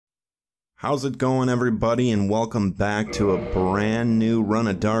How's it going, everybody, and welcome back to a brand new run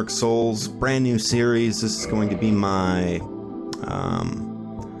of Dark Souls, brand new series. This is going to be my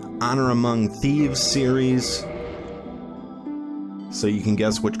Honor Among Thieves series, so you can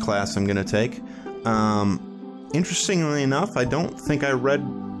guess which class I'm going to take. Interestingly enough, I don't think I read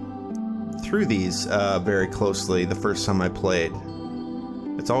through these very closely the first time I played.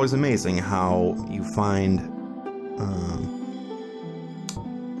 It's always amazing how you find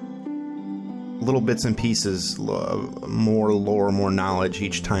little bits and pieces, more lore, more knowledge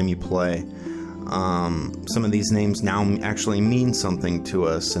each time you play. Some of these names now actually mean something to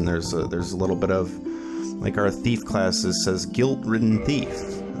us, and there's a little bit of, like our thief classes says, guilt-ridden thief.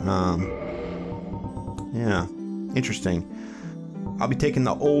 Yeah, interesting. I'll be taking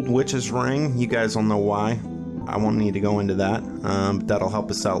the Old Witch's Ring. You guys will know why. I won't need to go into that, but that'll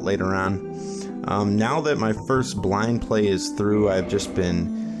help us out later on. Now that my first blind play is through, I've just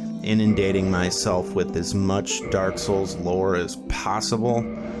been inundating myself with as much Dark Souls lore as possible.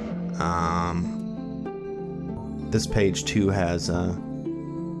 This page too has some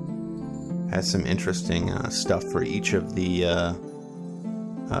interesting stuff for each of the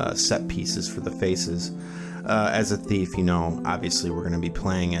set pieces for the faces. As a thief, you know, obviously we're going to be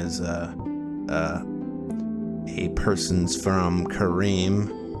playing as a person's from Karim.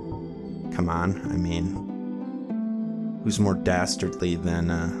 Come on, I mean, who's more dastardly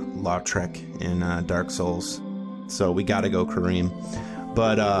than Lautrec in Dark Souls? So we gotta go Karim.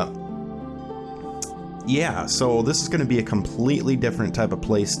 But yeah, so this is gonna be a completely different type of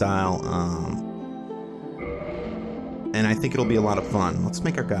play style, and I think it'll be a lot of fun. Let's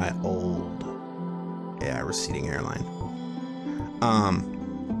make our guy old. Yeah, receding hairline.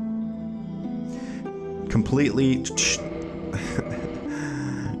 Completely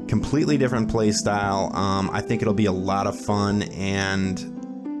different play style. I think it'll be a lot of fun, and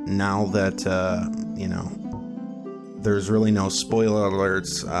now that you know, there's really no spoiler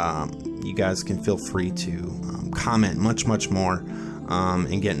alerts, you guys can feel free to comment much more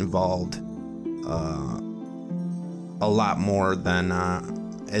and get involved a lot more than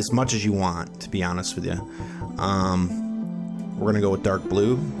as much as you want, to be honest with you. We're gonna go with dark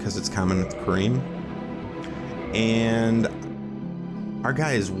blue because it's common with Karim, and our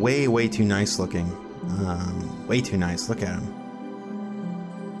guy is way too nice looking. Way too nice. Look at him.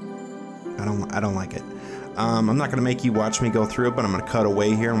 I don't like it. I'm not gonna make you watch me go through it, but I'm gonna cut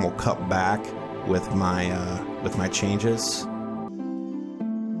away here and we'll cut back with my changes.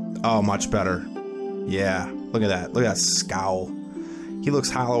 Oh, much better. Yeah, look at that. Look at that scowl. He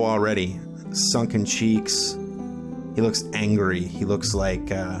looks hollow already. Sunken cheeks. He looks angry. He looks like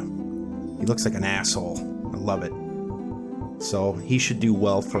an asshole. I love it. So he should do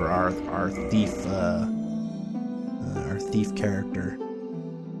well for our thief character,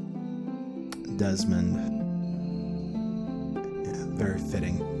 Desmond. Yeah, very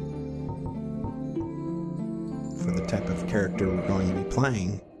fitting for the type of character we're going to be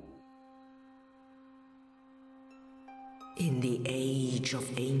playing. In the age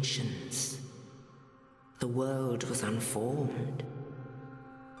of ancients, the world was unformed,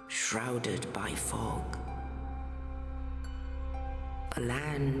 shrouded by fog. A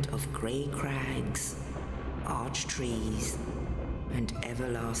land of grey crags, arch trees, and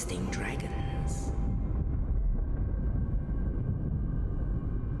everlasting dragons.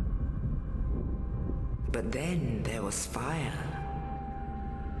 But then there was fire,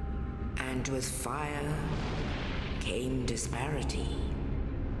 and with fire came disparity.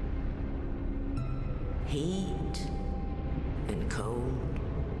 Heat and cold,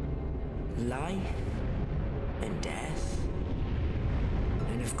 life and death.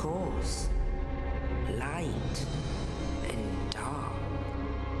 And of course, light and dark.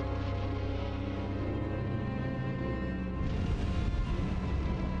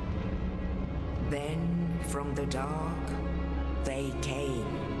 Then from the dark they came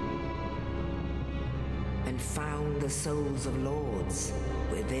and found the souls of lords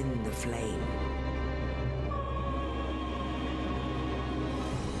within the flame.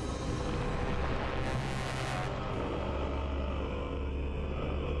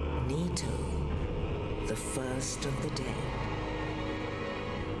 The first of the dead.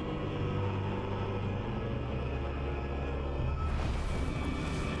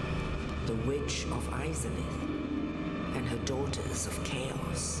 The Witch of Eyesore and her daughters of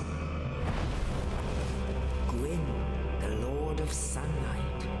chaos. Gwyn, the Lord of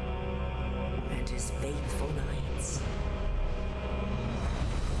Sunlight, and his faithful knights.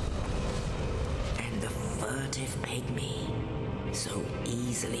 And the furtive pygmy, so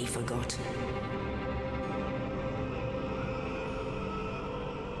easily forgotten.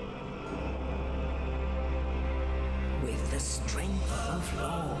 strength of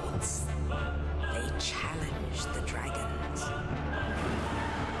lords, they challenge the dragons.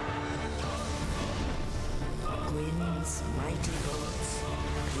 Gwyn's mighty bolts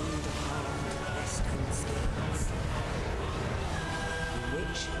peeled apart their stone scales. The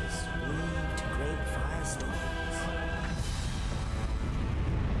witches weaved great firestorms.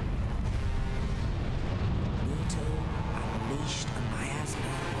 Nito unleashed a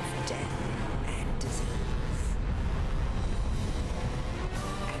miasma of death and disease.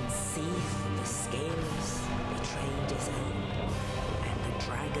 And Scythe, the scales, betrayed his own, and the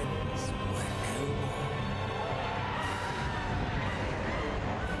dragons were no more.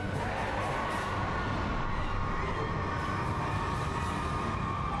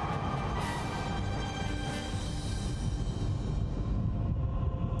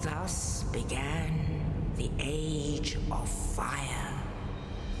 Thus began the Age of Fire.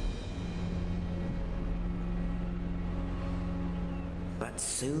 But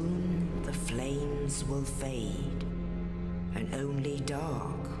soon the flames will fade, and only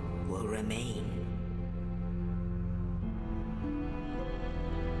dark will remain.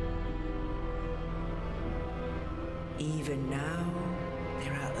 Even now,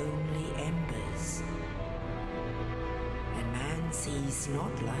 there are only embers. And man sees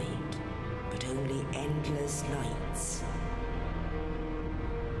not light, but only endless nights.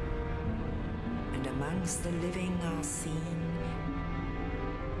 And amongst the living are seen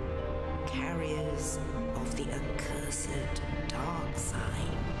carriers of the accursed dark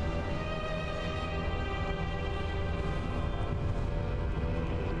side.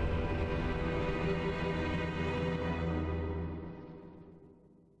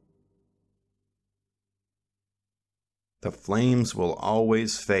 The flames will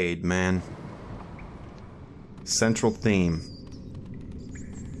always fade, man. Central theme.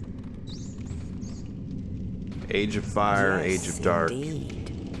 Age of Fire, Yes, Age of Dark. Indeed.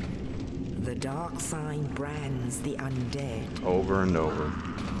 The dark sign brands the undead. Over and over.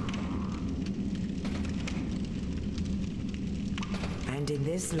 And in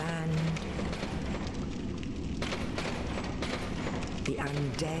this land, the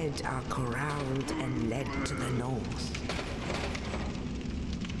undead are corralled and led to the north.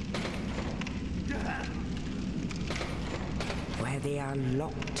 Where they are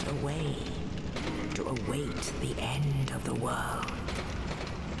locked away to await the end of the world.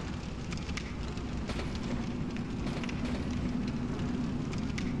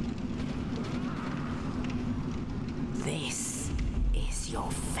 This is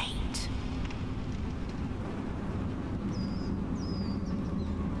your fate.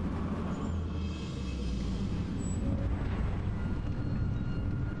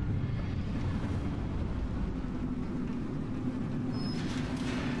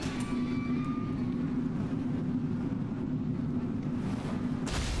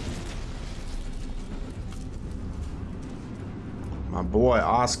 My boy,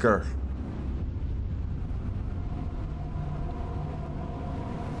 Oscar.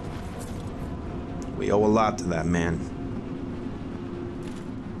 We owe a lot to that man.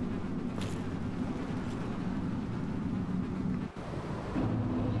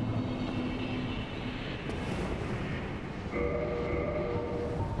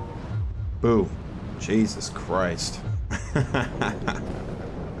 Boo. Jesus Christ.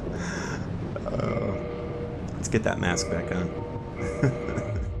 Let's get that mask back on.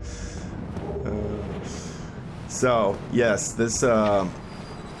 So, yes, this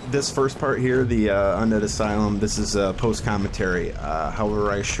first part here, the Undead Asylum, this is post-commentary.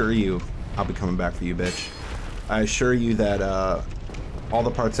 However, I assure you, I'll be coming back for you, bitch. I assure you that all the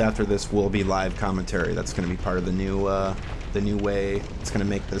parts after this will be live commentary. That's going to be part of the new way. It's going to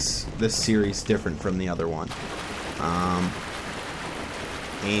make this series different from the other one.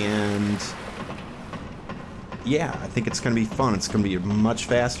 And yeah, I think it's going to be fun. It's going to be much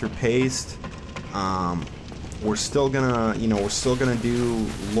faster paced. We're still gonna, do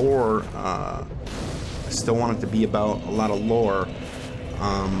lore. I still want it to be about a lot of lore.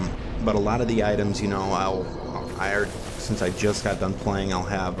 But a lot of the items, since I just got done playing, I'll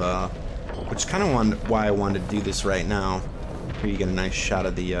have, which kind of why I wanted to do this right now. Here you get a nice shot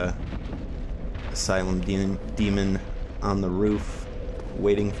of the Asylum demon on the roof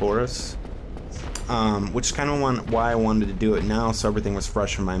waiting for us. Which kind of why I wanted to do it now, so everything was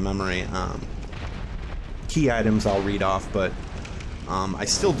fresh in my memory. Key items I'll read off, but I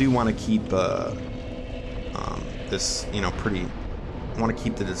still do want to keep this, pretty. I want to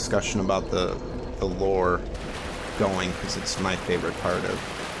keep the discussion about the lore going because it's my favorite part of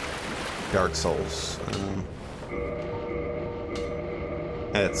Dark Souls.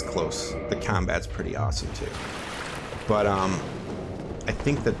 It's close. The combat's pretty awesome too. But I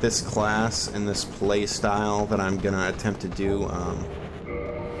think that this class and this play style that I'm gonna attempt to do,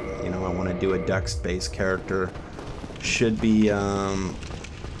 you know, I want to do a dex-based character. Should be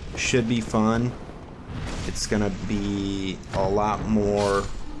fun. It's gonna be a lot more.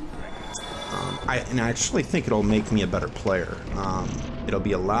 I actually think it'll make me a better player. It'll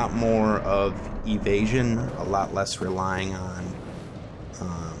be a lot more of evasion, a lot less relying on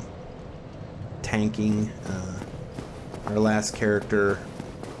tanking. Our last character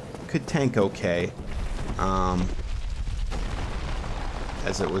could tank okay,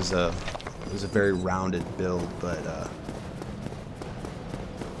 as it was a very rounded build, but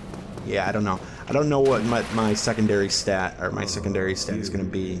yeah, I don't know. I don't know what my secondary stat is going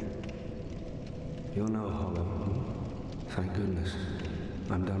to be. You're no hollow. Thank goodness.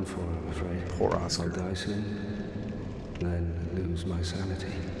 I'm done for, I'm afraid. Poor Oscar. I'll die soon, then lose my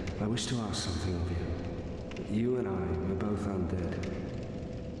sanity. I wish to ask something of you. You and I are both undead.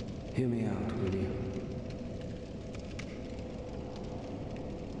 Hear me out, will you?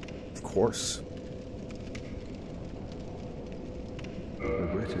 Of course.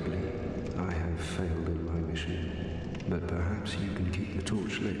 Regrettably, I have failed in my mission, but perhaps you can keep the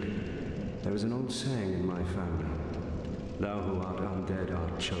torch lit. There is an old saying in my family: thou who art undead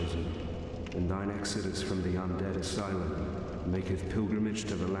art chosen, and thine exodus from the undead asylum maketh pilgrimage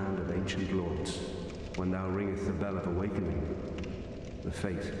to the land of ancient lords. When thou ringest the bell of awakening, the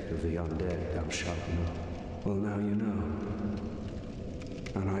fate of the undead thou shalt know. Well, now you know,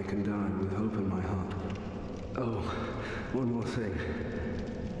 and I can die with hope in my heart. Oh, one more thing.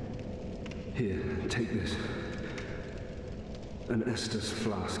 Here, take this. An Estus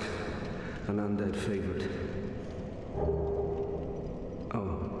flask. An undead favorite.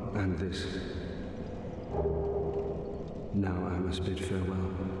 Oh, and this. Now I must bid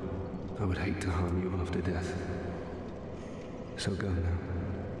farewell. I would hate to harm you after death. So go now,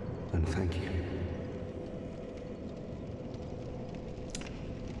 and thank you.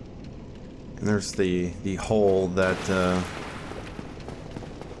 And there's the hole that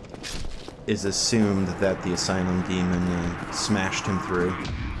is assumed that the asylum demon smashed him through.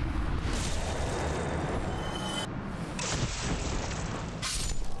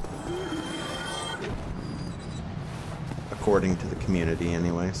 According to the community,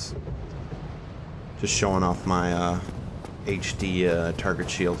 anyways. Just showing off my HD target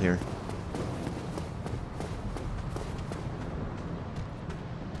shield here.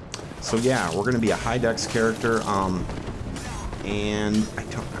 So yeah, we're gonna be a high dex character, and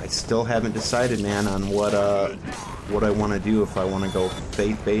I still haven't decided, man, on what I want to do. If I want to go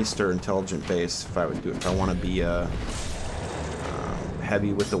faith based or intelligent based. If I want to be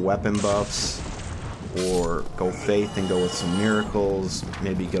heavy with the weapon buffs, or go faith and go with some miracles.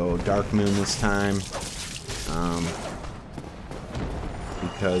 Maybe go Dark Moon this time,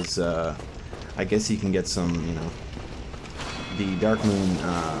 because I guess you can get some, you know, the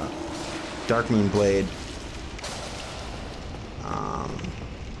Dark Moon Blade,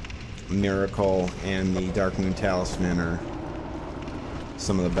 Miracle, and the Dark Moon Talisman are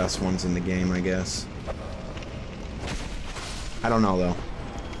some of the best ones in the game, I guess. I don't know, though.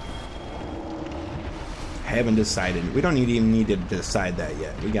 I haven't decided. We don't even need to decide that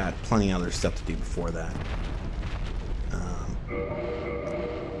yet. We got plenty of other stuff to do before that.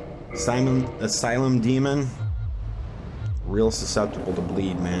 Asylum Demon. Real susceptible to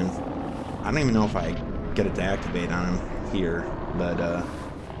bleed, man. I don't even know if I get it to activate on him here, but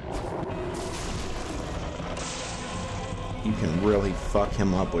you can really fuck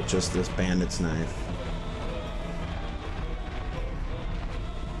him up with just this bandit's knife.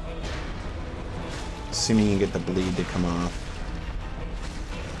 Assuming you get the bleed to come off.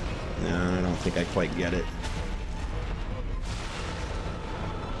 No, I don't think I quite get it.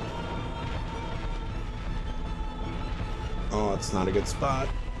 Oh, it's not a good spot.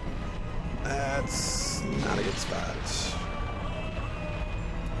 That's not a good spot.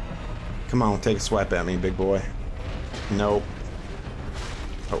 Come on, take a swipe at me, big boy. Nope.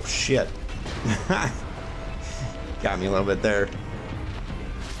 Oh, shit. Got me a little bit there.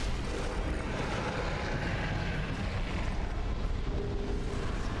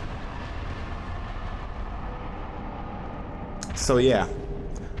 So yeah,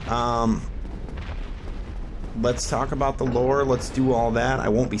 let's talk about the lore. Let's do all that. I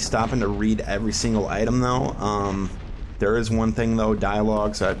won't be stopping to read every single item though. There is one thing though,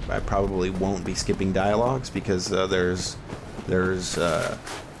 dialogues. I probably won't be skipping dialogues because there's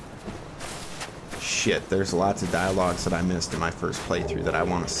shit. There's lots of dialogues that I missed in my first playthrough that I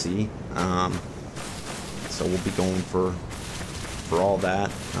want to see. So we'll be going for all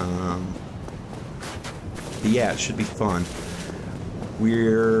that. But yeah, it should be fun.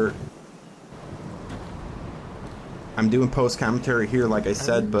 I'm doing post-commentary here, like I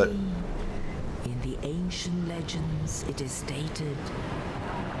said, but... In the ancient legends, it is stated...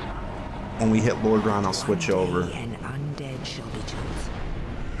 When we hit Lord Ron, I'll switch over. An undead shall be chosen.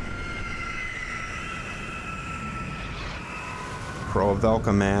 Crow of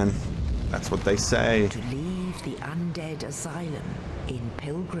Velka, man. That's what they say. To leave the undead asylum in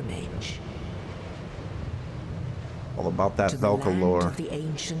pilgrimage. All about that to the Velka land lore. Of the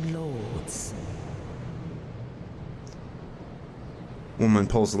ancient lords. Woman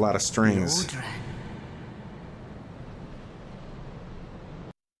pulls a lot of strings. Londo.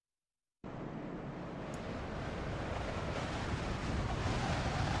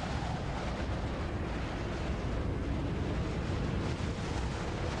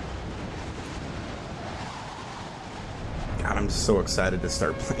 God, I'm just so excited to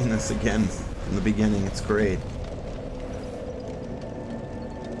start playing this again from the beginning. It's great.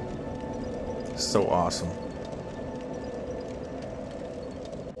 So awesome.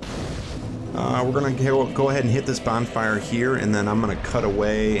 We're gonna go ahead and hit this bonfire here, and then I'm gonna cut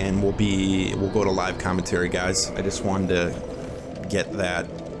away, and we'll go to live commentary, guys. I just wanted to get that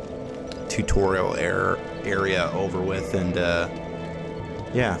tutorial area over with, and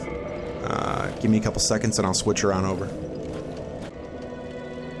yeah, give me a couple seconds, and I'll switch her on over.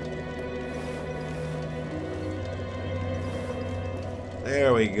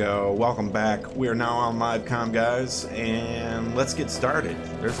 There we go. Welcome back. We are now on LiveCom, guys, and let's get started.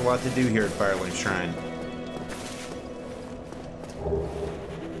 There's a lot to do here at Firelink Shrine.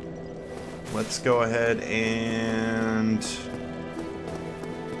 Let's go ahead and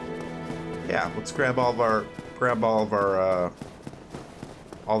yeah, let's grab all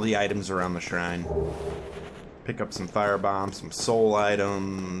the items around the shrine. Pick up some fire bombs, some soul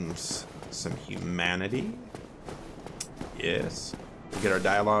items, some humanity. Yes. Get our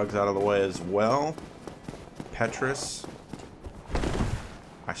dialogues out of the way as well. Petrus.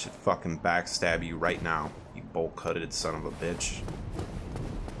 I should fucking backstab you right now, you bolt-cutted son of a bitch.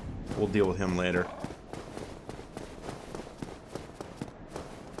 We'll deal with him later.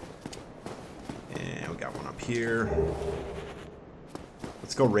 And we got one up here.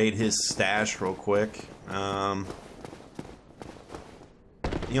 Let's go raid his stash real quick. The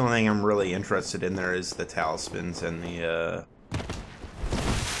only thing I'm really interested in there is the talismans and the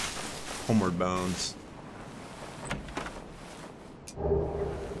Homeward Bones.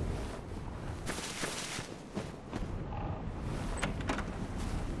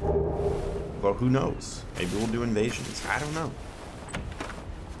 Well, who knows? Maybe we'll do invasions. I don't know.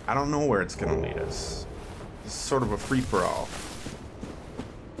 I don't know where it's gonna lead us. It's sort of a free-for-all.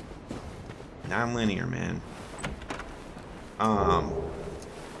 Non-linear, man.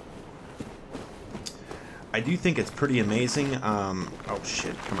 I do think it's pretty amazing, oh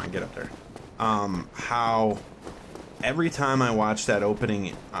shit, come on, get up there. How every time I watch that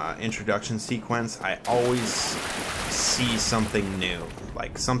opening introduction sequence, I always see something new,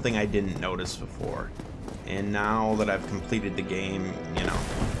 like something I didn't notice before. And now that I've completed the game, you know,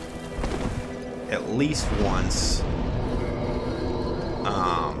 at least once,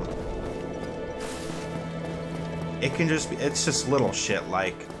 it can just be, it's just little shit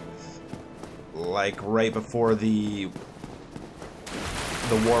like right before the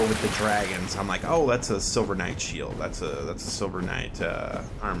war with the dragons, I'm like, oh, that's a Silver Knight shield. That's a Silver Knight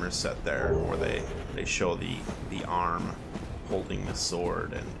armor set there, where they show the arm holding the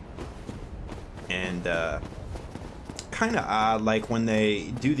sword, and kind of odd, like when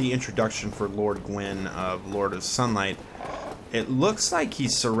they do the introduction for Lord Gwyn of Lord of Sunlight, it looks like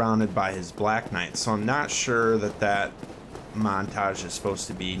he's surrounded by his Black Knight, so I'm not sure that montage is supposed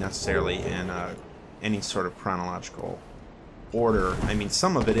to be necessarily in any sort of chronological order. I mean,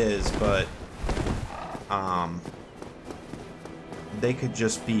 some of it is, but they could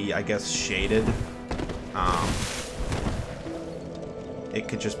just be, I guess, shaded. It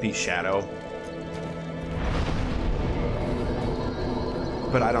could just be shadow.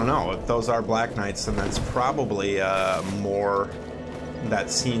 But I don't know. If those are Black Knights, then that's probably more... That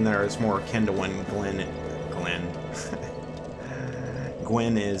scene there is more akin to when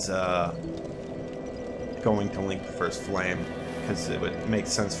Gwyn is going to link the First Flame, because it would make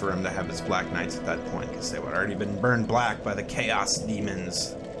sense for him to have his Black Knights at that point, because they would already been burned black by the Chaos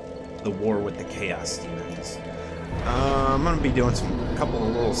Demons. The war with the Chaos Demons. I'm going to be doing a couple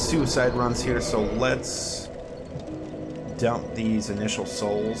of little suicide runs here, so let's dump these initial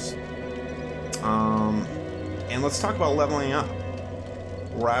souls. And let's talk about leveling up.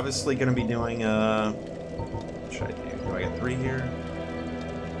 We're obviously going to be doing, what should I do? Do I get 3 here?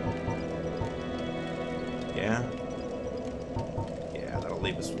 Yeah? Yeah, that'll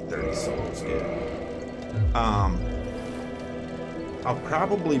leave us with 30 souls. Good. I'll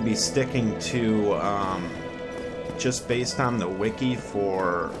probably be sticking to, just based on the wiki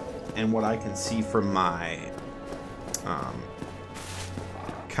for, and what I can see from my,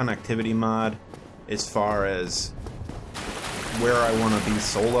 connectivity mod, as far as where I want to be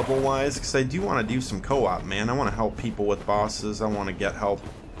soul level wise, because I do want to do some co-op, man. I want to help people with bosses. I want to get help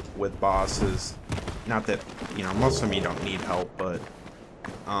with bosses. Not that, you know, most of me don't need help, but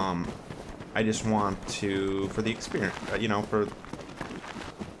I just want to, for the experience, you know, for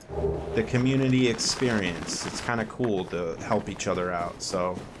the community experience. It's kind of cool to help each other out,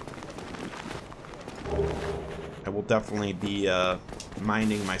 so I will definitely be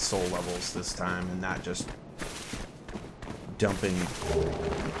minding my soul levels this time and not just dumping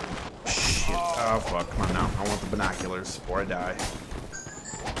shit. Oh fuck, come on now. I want the binoculars before I die.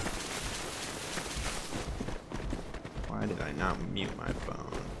 Why did I not mute my phone?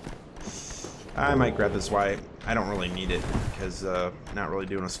 I might grab this. Why? I don't really need it because not really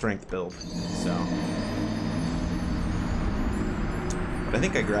doing a strength build, so. But I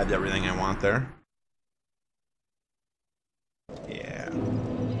think I grabbed everything I want there. Yeah.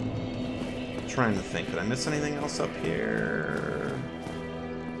 I'm trying to think. Did I miss anything else up here?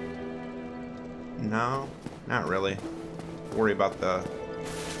 No, not really. Worry about the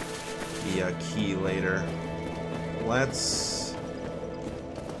key later. Let's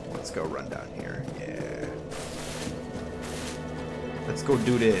go run down here. Yeah. Let's go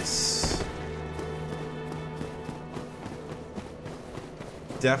do this.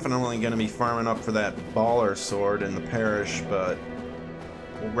 Definitely gonna be farming up for that baller sword in the parish, but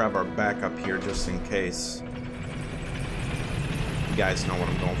we'll grab our backup here just in case. You guys know what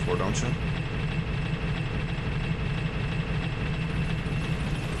I'm going for, don't you?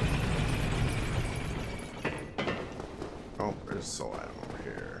 Oh, there's a soul item over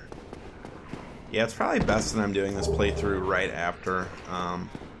here. Yeah, it's probably best that I'm doing this playthrough right after.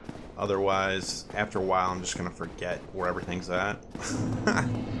 Otherwise, after a while, I'm just gonna forget where everything's at.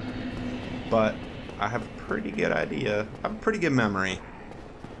 But I have a pretty good idea. I have a pretty good memory.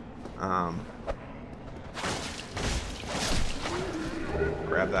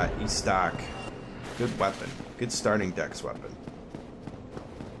 Grab that E-stock. Good weapon. Good starting dex weapon.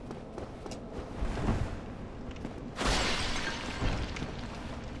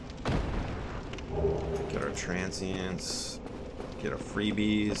 Get our transients. Get our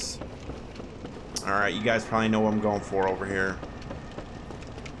freebies. Alright, you guys probably know what I'm going for over here.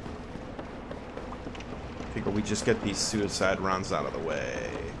 Figure we just get these suicide runs out of the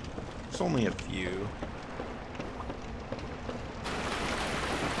way. There's only a few.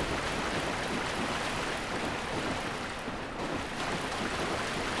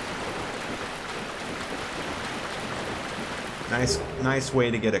 Nice way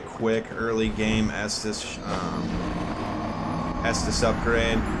to get a quick early game Estus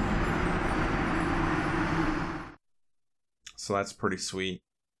upgrade. So that's pretty sweet.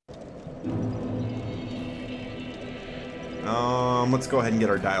 Let's go ahead and get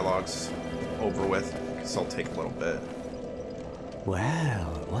our dialogues over with, because it'll take a little bit. Well,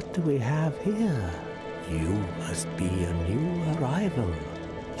 what do we have here? You must be a new arrival.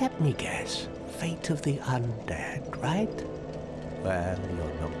 Let me guess. Fate of the undead, right? Well,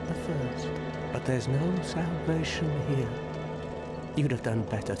 you're not the first, but there's no salvation here. You'd have done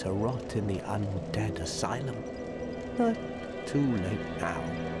better to rot in the undead asylum. But too late now.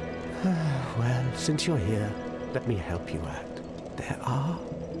 Well, since you're here, let me help you out. There are,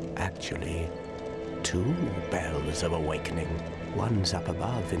 actually, 2 bells of awakening. One's up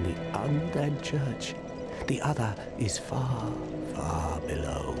above in the undead church. The other is far, far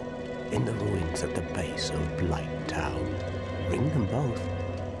below, in the ruins at the base of Blight Town. Ring them both,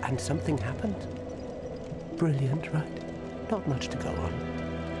 and something happens. Brilliant, right? Not much to go on,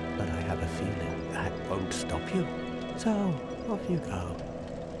 but I have a feeling that won't stop you. So, off you go.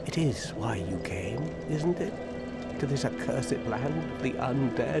 It is why you came, isn't it? To this accursed land of the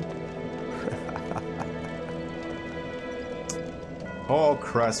undead? Oh,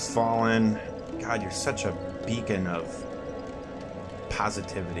 crestfallen. God, you're such a beacon of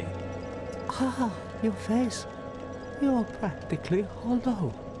positivity. Ah, your face. You're practically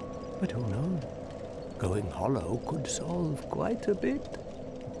hollow. But who knows? Going hollow could solve quite a bit.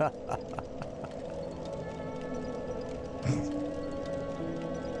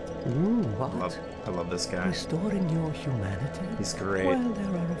 What? I love this guy. Restoring your humanity? He's great. Well,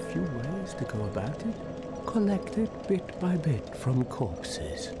 there are a few ways to go about it. Collected bit by bit from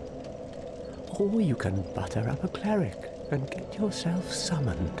corpses. Or you can butter up a cleric and get yourself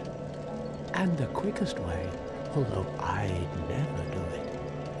summoned. And the quickest way, although I'd never do it,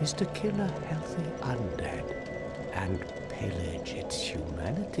 is to kill a healthy undead and pillage its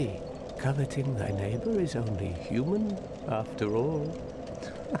humanity. Coveting thy neighbor is only human, after all.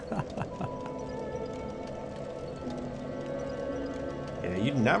 Yeah,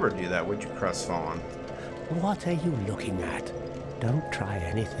 you'd never do that, would you, Crestfallen? What are you looking at? Don't try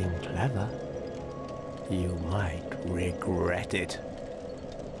anything clever. You might regret it.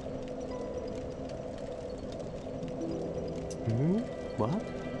 What?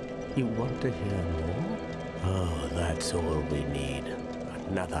 You want to hear more? Oh, that's all we need.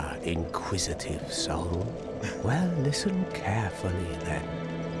 Another inquisitive soul. Well, listen carefully then.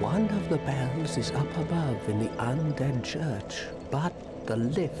 One of the bells is up above in the undead church, but the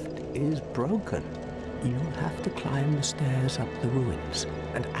lift is broken. You'll have to climb the stairs up the ruins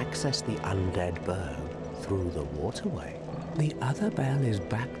and access the undead burg through the waterway. The other bell is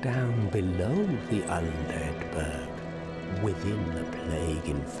back down below the undead burg, within the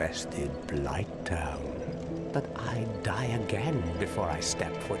plague-infested Blight Town. But I'd die again before I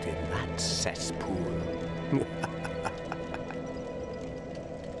step foot in that cesspool.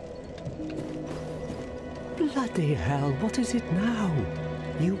 Bloody hell, what is it now?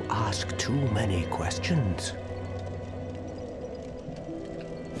 You ask too many questions.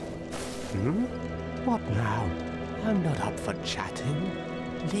 What now? I'm not up for chatting.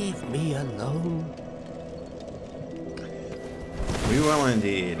 Leave me alone. We will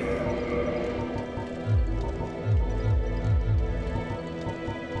indeed.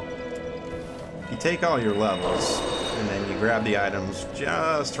 You take all your levels, and then you grab the items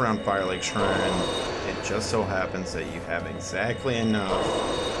just around Firelake Shrine. It just so happens that you have exactly enough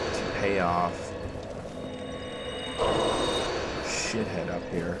to pay off shithead up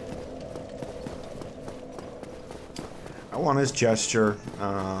here. I want his gesture.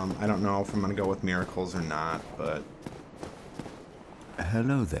 I don't know if I'm gonna go with miracles or not, but...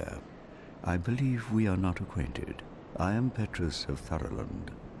 Hello there. I believe we are not acquainted. I am Petrus of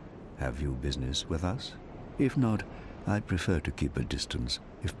Thoroland. Have you business with us? If not, I'd prefer to keep a distance,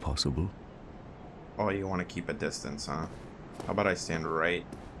 if possible. Oh, you want to keep a distance, huh? How about I stand right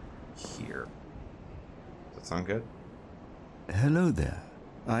here? Does that sound good? Hello there.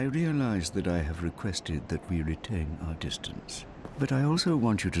 I realize that I have requested that we retain our distance, but I also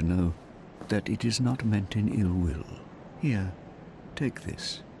want you to know that it is not meant in ill will. Here, take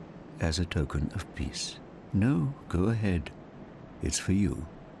this, as a token of peace. No, go ahead. It's for you.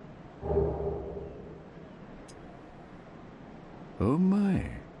 Oh my,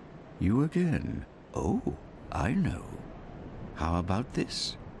 you again. Oh, I know. How about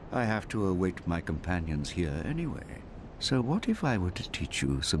this? I have to await my companions here anyway. So what if I were to teach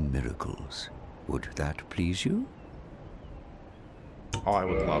you some miracles? Would that please you? Oh, I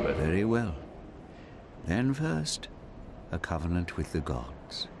would love it. Very well. Then first, a covenant with the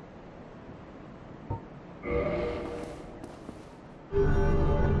gods.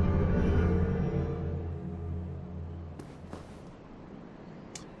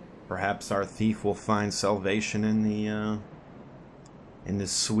 Perhaps our thief will find salvation in the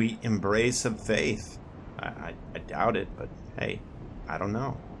sweet embrace of faith. I doubt it, but hey, I don't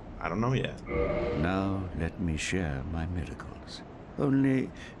know. I don't know yet. Now let me share my miracles. Only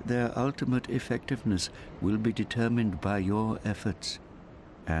their ultimate effectiveness will be determined by your efforts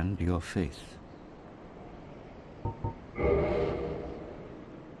and your faith.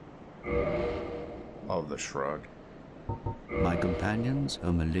 Love the shrug. My companions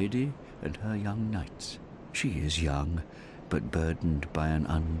are Milady and her young knights. She is young, but burdened by an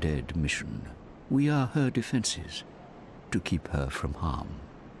undead mission. We are her defenses, to keep her from harm.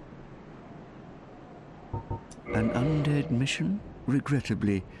 An undead mission?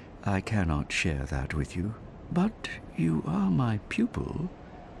 Regrettably, I cannot share that with you. But you are my pupil.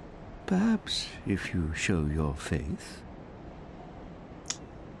 Perhaps if you show your faith.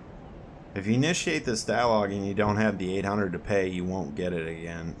 If you initiate this dialogue and you don't have the 800 to pay, you won't get it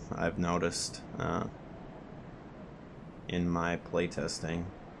again. I've noticed in my playtesting.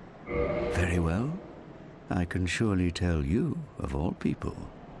 Very well. I can surely tell you, of all people,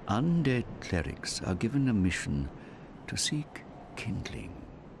 undead clerics are given a mission to seek kindling.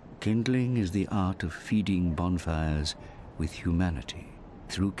 Kindling is the art of feeding bonfires with humanity.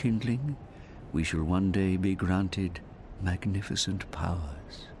 Through kindling, we shall one day be granted magnificent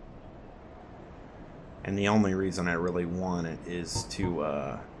powers. And the only reason I really want it is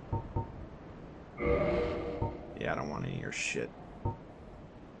to, yeah, I don't want any of your shit.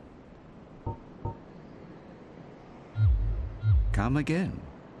 Come again.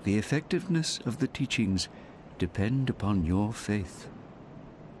 The effectiveness of the teachings depend upon your faith.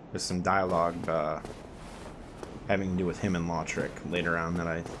 There's some dialogue having to do with him and Lautrec later on that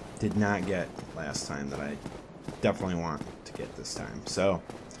I did not get last time that I definitely want to get this time. So,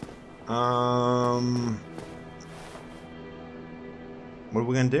 what are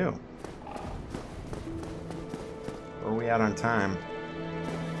we gonna do? Where are we at on time?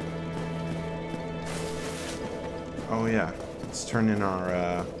 Oh yeah, let's turn in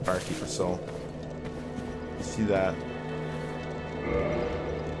our Barkeeper Soul. Let's do that.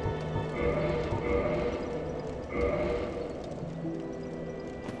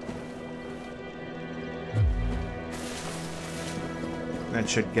 That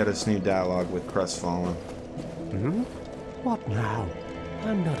should get us new dialogue with Crestfallen. Hmm? What now?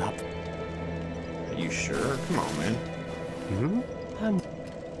 I'm not up. Are you sure? Come on, man. I'm...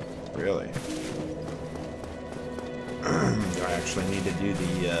 Really? Do I actually need to do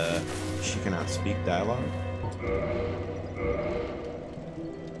the, she cannot speak dialogue?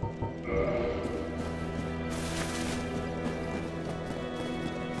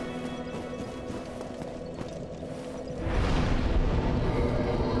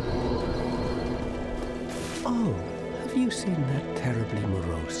 Oh, have you seen that terribly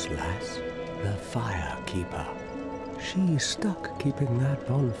morose lass? The Firekeeper. She's stuck keeping that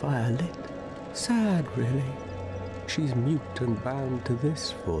bonfire lit. Sad, really. She's mute and bound to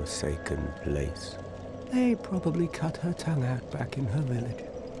this forsaken place. They probably cut her tongue out back in her village,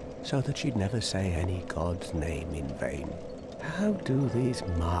 so that she'd never say any god's name in vain. How do these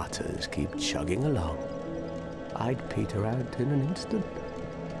martyrs keep chugging along? I'd peter out in an instant.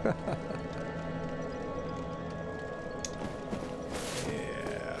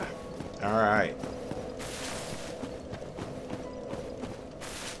 Yeah. Alright.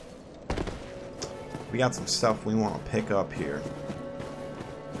 We got some stuff we want to pick up here.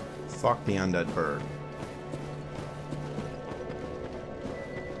 Fuck the undead bird.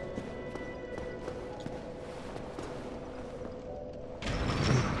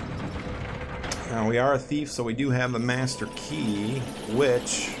 Now we are a thief, so we do have a master key,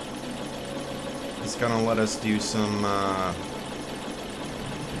 which is gonna let us do some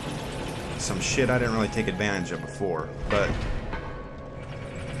shit I didn't really take advantage of before, but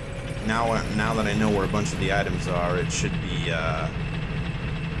now that I know where a bunch of the items are, it should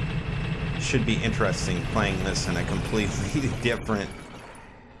be interesting playing this in a completely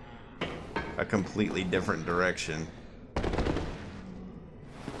different direction.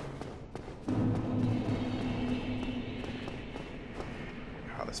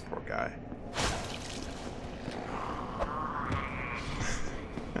 Oh, this poor guy.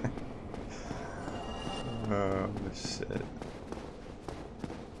 Oh shit.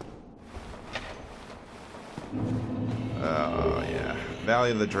 Oh, yeah.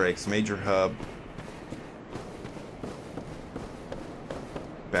 Valley of the Drakes, major hub.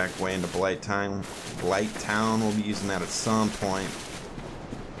 Back way into Blight Town. We'll be using that at some point.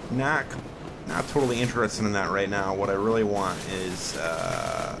 Not totally interested in that right now. What I really want is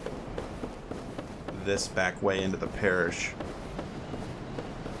this back way into the parish.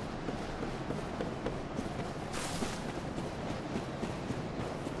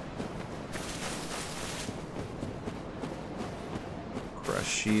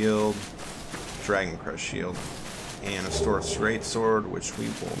 Shield, Dragon Crest Shield, and a Store Straight Sword, which we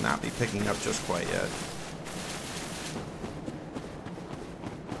will not be picking up just quite yet.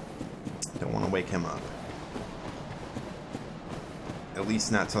 Don't want to wake him up. At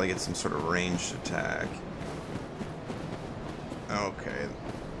least not till I get some sort of ranged attack. Okay.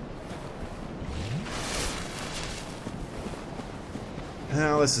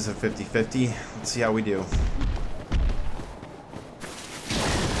 Now this is a 50-50. Let's see how we do.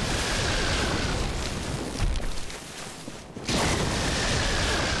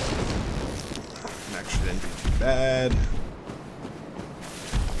 Bad.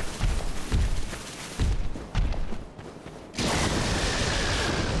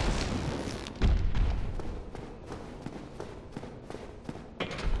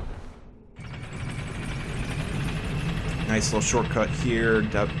 Nice little shortcut here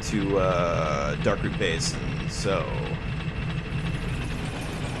up to Darkroot Basin. So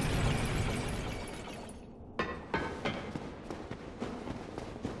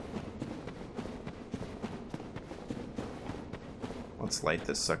let's light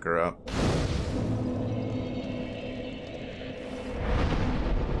this sucker up.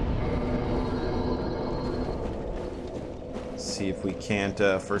 See if we can't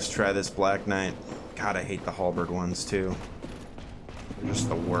first try this Black Knight. God, I hate the halberd ones too. They're just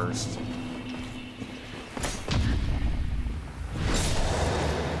the worst.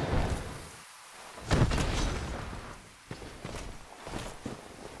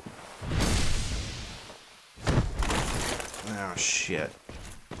 Oh, shit.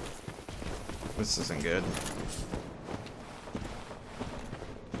 This isn't good.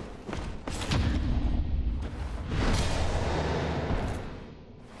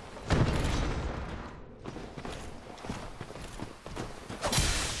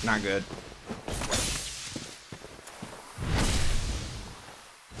 Not good.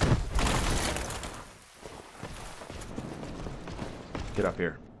 Get up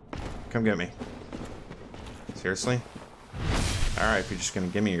here. Come get me. Seriously? Alright, if you're just gonna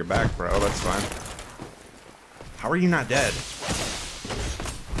give me your back, bro, that's fine. How are you not dead?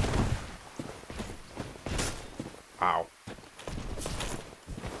 Ow.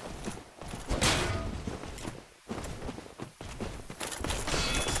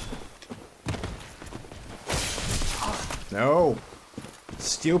 No!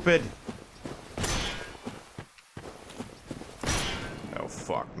 Stupid! Oh,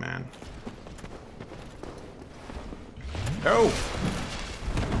 fuck, man. No!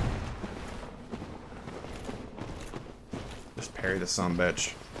 Just parry the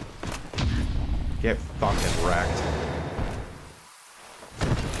sumbitch. Get fucking wrecked.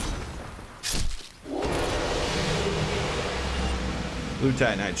 Blue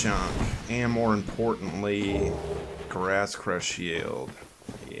Titanite chunk. And more importantly, Grass Crush Shield.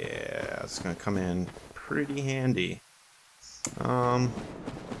 Yeah, it's gonna come in pretty handy. I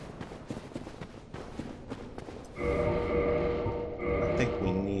think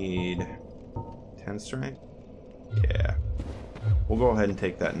we need 10 strength. Yeah. We'll go ahead and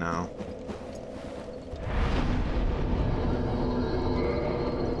take that now.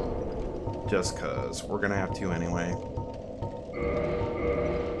 Just cause we're gonna have to anyway.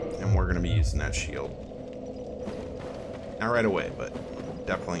 And we're gonna be using that shield. Not right away, but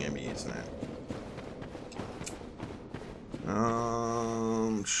definitely gonna be using it.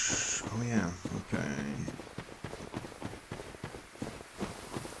 Oh yeah, okay.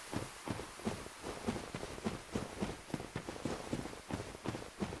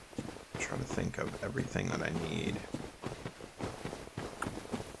 Try to think of everything that I need.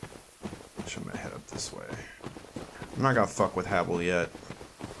 I'm gonna head up this way. I'm not gonna fuck with Habel yet.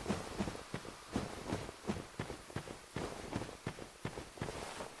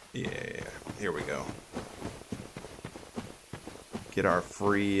 Yeah, here we go. Get our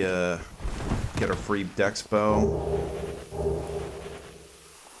free dex bow.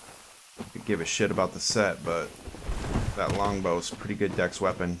 Could give a shit about the set, but that longbow's a pretty good dex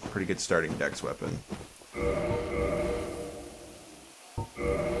weapon, pretty good starting dex weapon.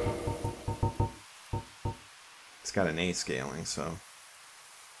 It's got an A scaling, so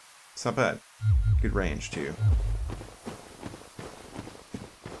it's not bad. Good range too.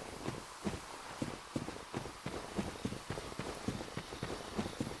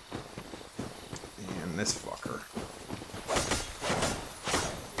 And this fucker.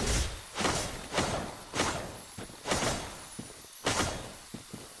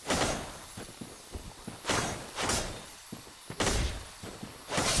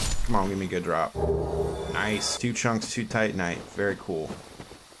 Come on, give me a good drop. Nice. 2 chunks, 2 titanite. Very cool.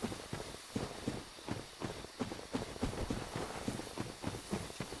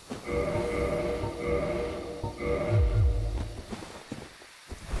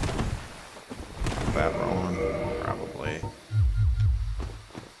 That rolling, probably.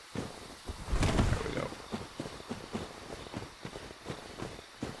 There we go.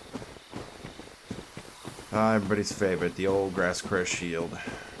 Everybody's favorite, the old Grass Crush Shield.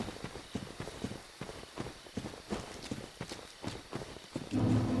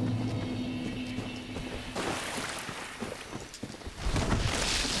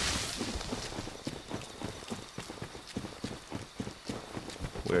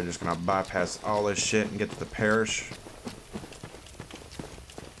 We're just gonna bypass all this shit and get to the parish.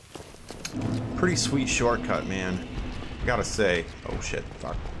 Pretty sweet shortcut, man. Gotta say. Oh shit,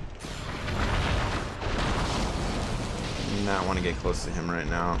 fuck. Not want to get close to him right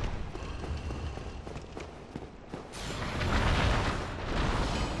now.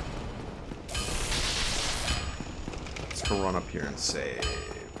 Let's go run up here and save.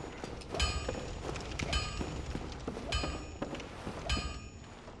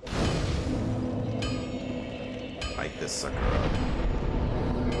 Light this sucker up.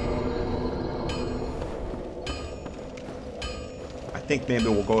 I think maybe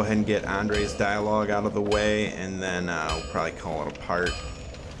we'll go ahead and get Andre's dialogue out of the way, and then we'll probably call it a part.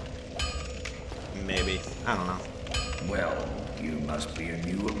 Maybe. I don't know. Well, you must be a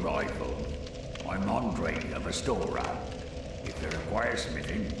new arrival. I'm Andre of Eyesore. If you require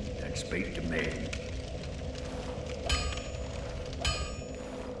smithing, then speak to me.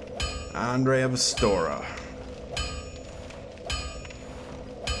 Andre of Eyesore.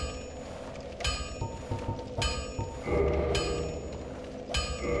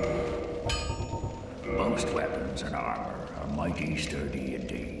 sturdy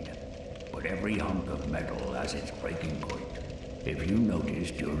indeed, but every hunk of metal has its breaking point. If you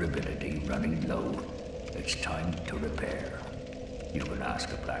notice durability running low, it's time to repair. You can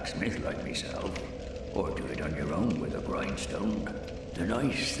ask a blacksmith like myself, or do it on your own with a grindstone. The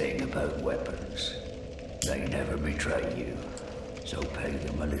nice thing about weapons, they never betray you, so pay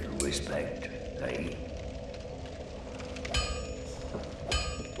them a little respect, eh?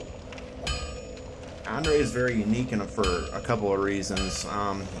 Andre is very unique for a couple of reasons.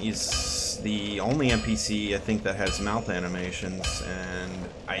 He's the only NPC I think that has mouth animations, and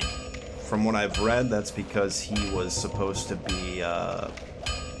from what I've read, that's because he was supposed to be a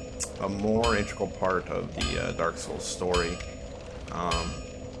more integral part of the Dark Souls story.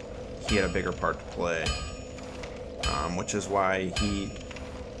 He had a bigger part to play, which is why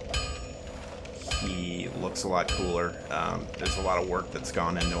he looks a lot cooler. There's a lot of work that's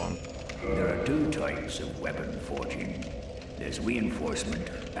gone into him. There are two types of weapon forging. There's reinforcement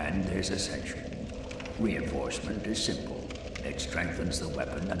and there's ascension. Reinforcement is simple. It strengthens the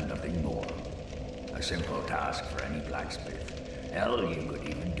weapon and nothing more. A simple task for any blacksmith. Hell, you could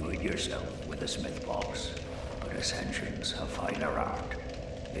even do it yourself with a smith box. But ascension's a finer art.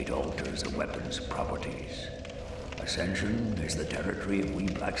 It alters a weapon's properties. Ascension is the territory of we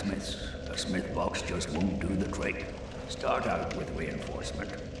blacksmiths. A smith box just won't do the trick. Start out with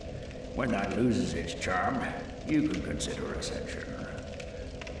reinforcement. When that loses its charm, you can consider ascension.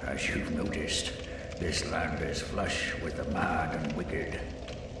 As you've noticed, this land is flush with the mad and wicked.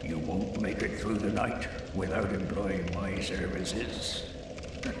 You won't make it through the night without employing my services.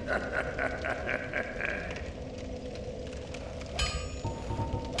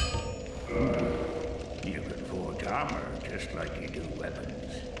 You can forge armor just like you do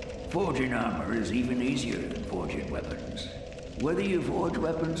weapons. Forging armor is even easier than forging weapons. Whether you forge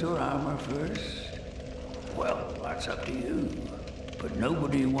weapons or armor first, well, that's up to you. But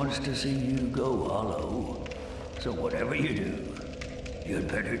nobody wants to see you go hollow. So whatever you do, you'd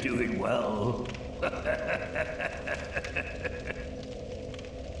better do it well. I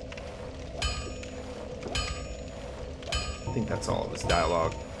think that's all of his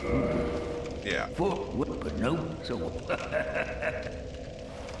dialogue. Yeah. But no, so...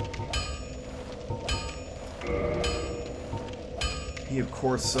 He of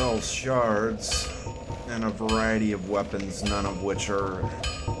course sells shards and a variety of weapons, none of which are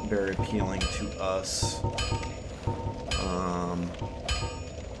very appealing to us.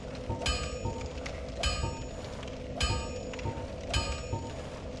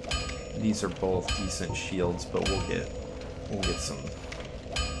 These are both decent shields, but we'll get some.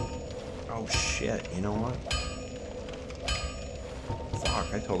 Oh shit! You know what?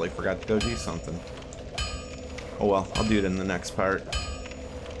 Fuck! I totally forgot to go do something. Oh well, I'll do it in the next part.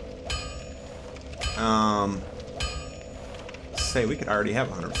 Say we could already have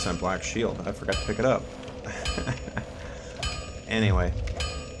 100% black shield. I forgot to pick it up. Anyway,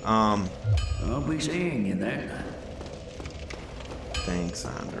 I'll be seeing you then. Thanks,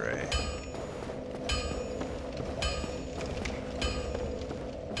 Andre.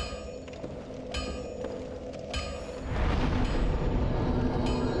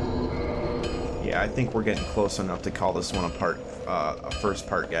 Yeah, I think we're getting close enough to call this one a first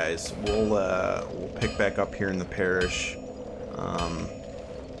part, guys. We'll pick back up here in the parish,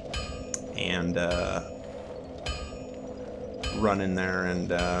 and run in there and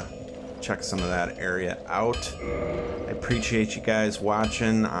check some of that area out. I appreciate you guys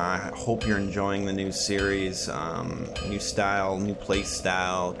watching. I hope you're enjoying the new series, new style, new play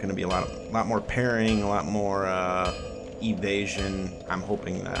style. Going to be a lot more pairing, a lot more evasion. I'm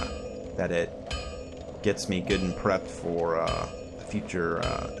hoping that it gets me good and prepped for the future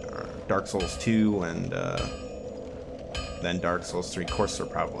Dark Souls 2 and then Dark Souls 3. Of course, they're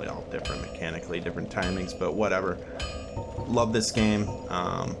probably all different mechanically, different timings, but whatever. Love this game.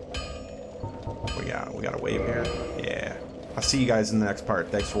 We got a wave here. Yeah. I'll see you guys in the next part.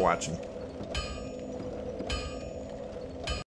 Thanks for watching.